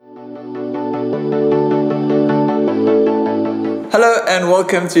Hello and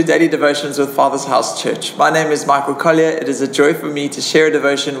welcome to Daily Devotions with Father's House Church. My name is Michael Collier. It is a joy for me to share a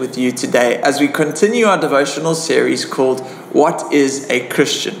devotion with you today as we continue our devotional series called What is a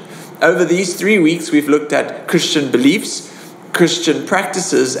Christian? Over these 3 weeks, we've looked at Christian beliefs, Christian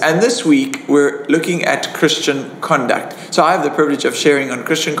practices, and this week we're looking at Christian conduct. So I have the privilege of sharing on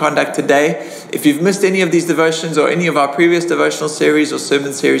Christian conduct today. If you've missed any of these devotions or any of our previous devotional series or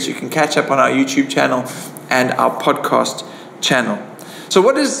sermon series, you can catch up on our YouTube channel and our podcast channel. So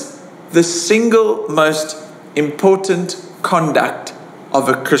what is the single most important conduct of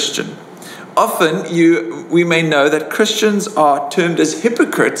a Christian? Often we may know that Christians are termed as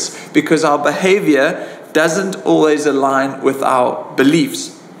hypocrites because our behavior doesn't always align with our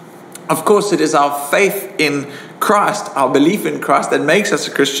beliefs. Of course, it is our faith in Christ, our belief in Christ, that makes us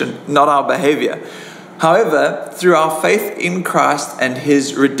a Christian, not our behavior. However, through our faith in Christ and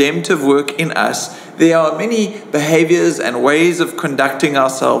His redemptive work in us, there are many behaviors and ways of conducting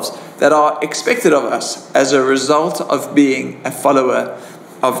ourselves that are expected of us as a result of being a follower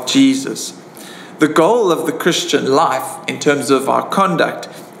of Jesus. The goal of the Christian life in terms of our conduct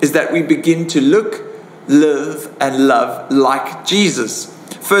is that we begin to look, live, and love like Jesus.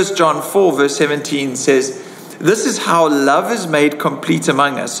 1 John 4 verse 17 says, "This is how love is made complete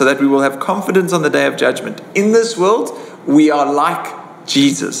among us, so that we will have confidence on the day of judgment. In this world, we are like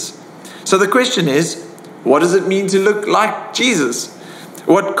Jesus." So the question is, what does it mean to look like Jesus?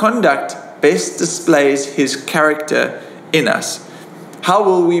 What conduct best displays His character in us? How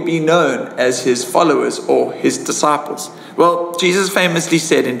will we be known as His followers or His disciples? Well, Jesus famously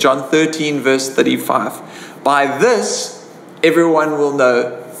said in John 13 verse 35, "By this, everyone will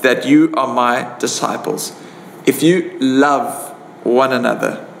know that you are my disciples, if you love one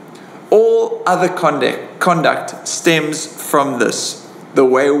another." All other conduct stems from this, the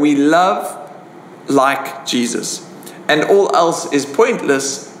way we love like Jesus. And all else is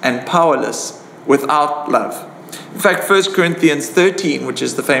pointless and powerless without love. In fact, 1 Corinthians 13, which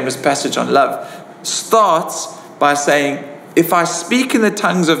is the famous passage on love, starts by saying, "If I speak in the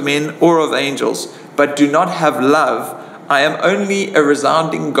tongues of men or of angels, but do not have love, I am only a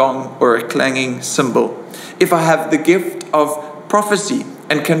resounding gong or a clanging cymbal. If I have the gift of prophecy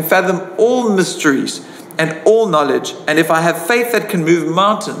and can fathom all mysteries and all knowledge, and if I have faith that can move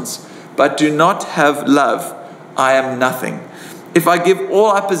mountains, but do not have love, I am nothing. If I give all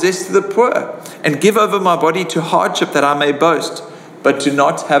I possess to the poor, and give over my body to hardship that I may boast, but do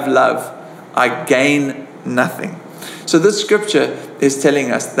not have love, I gain nothing." So this scripture is telling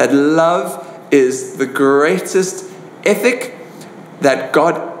us that love is the greatest ethic, that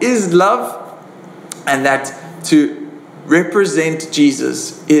God is love, and that to represent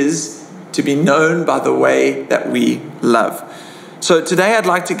Jesus is to be known by the way that we love. So today I'd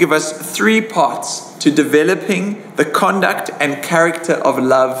like to give us 3 parts to developing the conduct and character of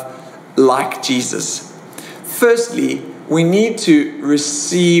love like Jesus. Firstly, we need to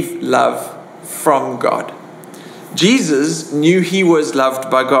receive love from God. Jesus knew He was loved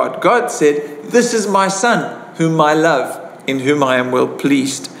by God. God said, "This is my Son, whom I love, in whom I am well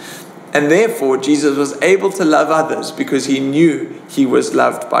pleased." And therefore, Jesus was able to love others because He knew He was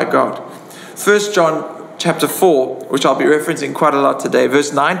loved by God. 1 John chapter 4, which I'll be referencing quite a lot today,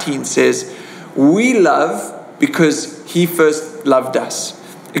 verse 19 says, "We love because He first loved us."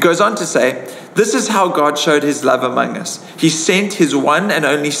 It goes on to say, "This is how God showed His love among us. He sent His one and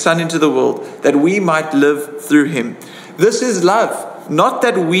only Son into the world that we might live through Him. This is love, not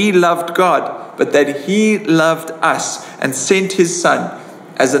that we loved God, but that He loved us and sent His Son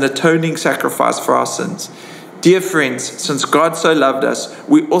as an atoning sacrifice for our sins. Dear friends, since God so loved us,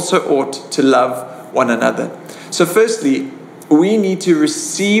 we also ought to love one another." So firstly, we need to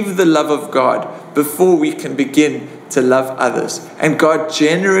receive the love of God before we can begin to love others. And God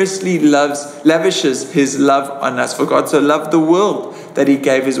generously lavishes His love on us. For God so loved the world that He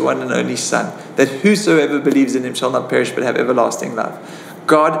gave His one and only Son, that whosoever believes in Him shall not perish but have everlasting life.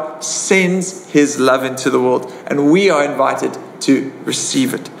 God sends His love into the world, and we are invited to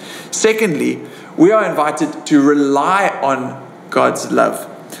receive it. Secondly, we are invited to rely on God's love.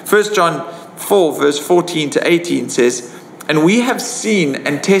 1 John 4 verse 14 to 18 says, "And we have seen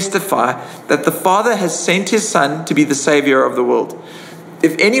and testify that the Father has sent His Son to be the Savior of the world.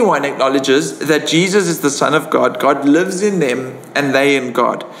 If anyone acknowledges that Jesus is the Son of God, God lives in them and they in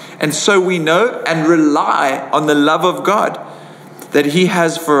God. And so we know and rely on the love of God that He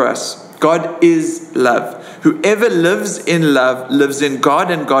has for us. God is love. Whoever lives in love lives in God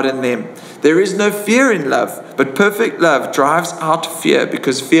and God in them. There is no fear in love, but perfect love drives out fear,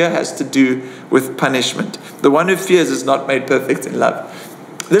 because fear has to do with punishment. The one who fears is not made perfect in love."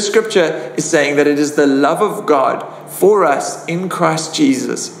 This scripture is saying that it is the love of God for us in Christ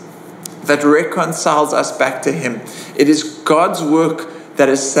Jesus that reconciles us back to Him. It is God's work that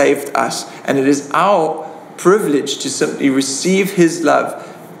has saved us, and it is our privilege to simply receive His love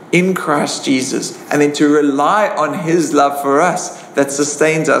in Christ Jesus, and then to rely on His love for us that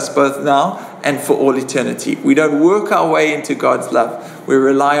sustains us both now and for all eternity. We don't work our way into God's love. We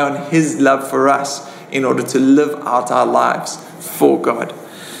rely on His love for us in order to live out our lives for God.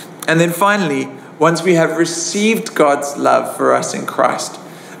 And then finally, once we have received God's love for us in Christ,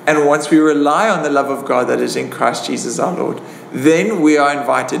 and once we rely on the love of God that is in Christ Jesus our Lord, then we are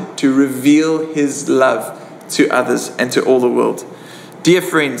invited to reveal His love to others and to all the world. Dear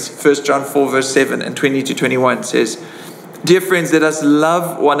friends, 1 John 4 verse 7 and 20 to 21 says, "Dear friends, let us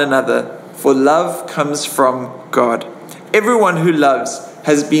love one another, for love comes from God. Everyone who loves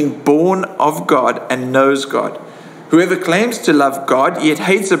has been born of God and knows God. Whoever claims to love God yet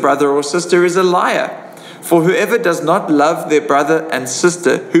hates a brother or sister is a liar. For whoever does not love their brother and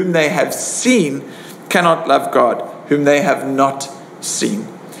sister whom they have seen cannot love God, whom they have not seen.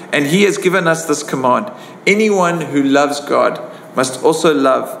 And He has given us this command: anyone who loves God must also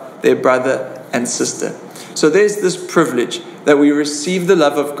love their brother and sister." So there's this privilege that we receive the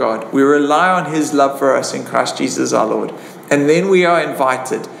love of God. We rely on His love for us in Christ Jesus our Lord. And then we are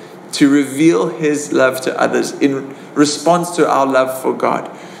invited to reveal His love to others in response to our love for God.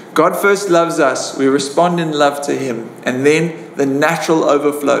 God first loves us. We respond in love to Him. And then the natural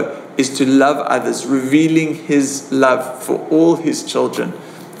overflow is to love others, revealing His love for all His children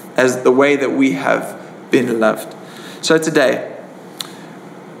as the way that we have been loved. So today,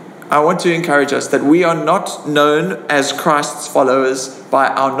 I want to encourage us that we are not known as Christ's followers by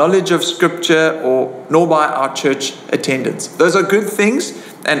our knowledge of Scripture nor by our church attendance. Those are good things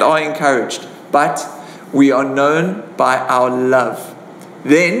and are encouraged, but we are known by our love.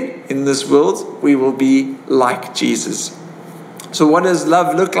 Then, in this world, we will be like Jesus. So what does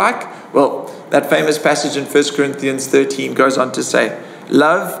love look like? Well, that famous passage in 1 Corinthians 13 goes on to say,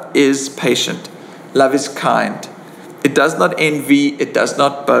 "Love is patient. Love is kind. It does not envy. It does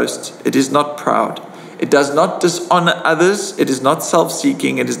not boast. It is not proud. It does not dishonor others. It is not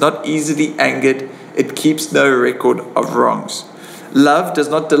self-seeking. It is not easily angered. It keeps no record of wrongs. Love does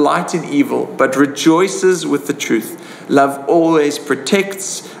not delight in evil, but rejoices with the truth. Love always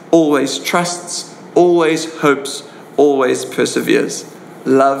protects, always trusts, always hopes, always perseveres.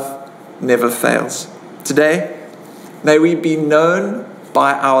 Love never fails." Today, may we be known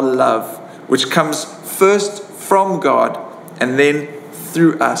by our love, which comes first from God and then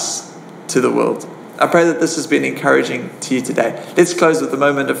through us to the world. I pray that this has been encouraging to you today. Let's close with a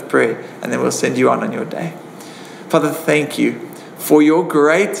moment of prayer, and then we'll send you on your day. Father, thank you for your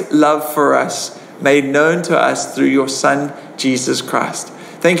great love for us, made known to us through your Son, Jesus Christ.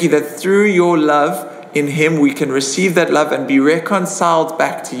 Thank you that through your love in Him, we can receive that love and be reconciled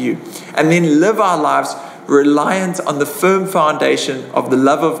back to you, and then live our lives reliant on the firm foundation of the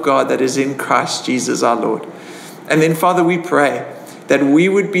love of God that is in Christ Jesus our Lord. And then, Father, we pray that we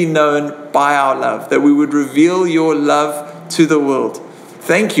would be known by our love, that we would reveal your love to the world.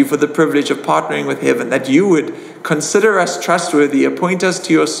 Thank you for the privilege of partnering with heaven, that you would consider us trustworthy, appoint us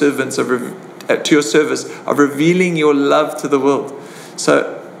to your service of revealing your love to the world.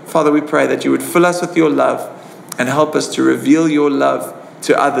 So, Father, we pray that you would fill us with your love and help us to reveal your love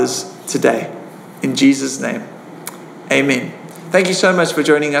to others today. In Jesus' name, amen. Thank you so much for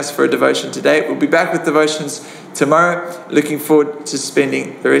joining us for a devotion today. We'll be back with devotions tomorrow. Looking forward to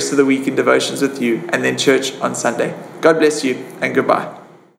spending the rest of the week in devotions with you, and then church on Sunday. God bless you, and goodbye.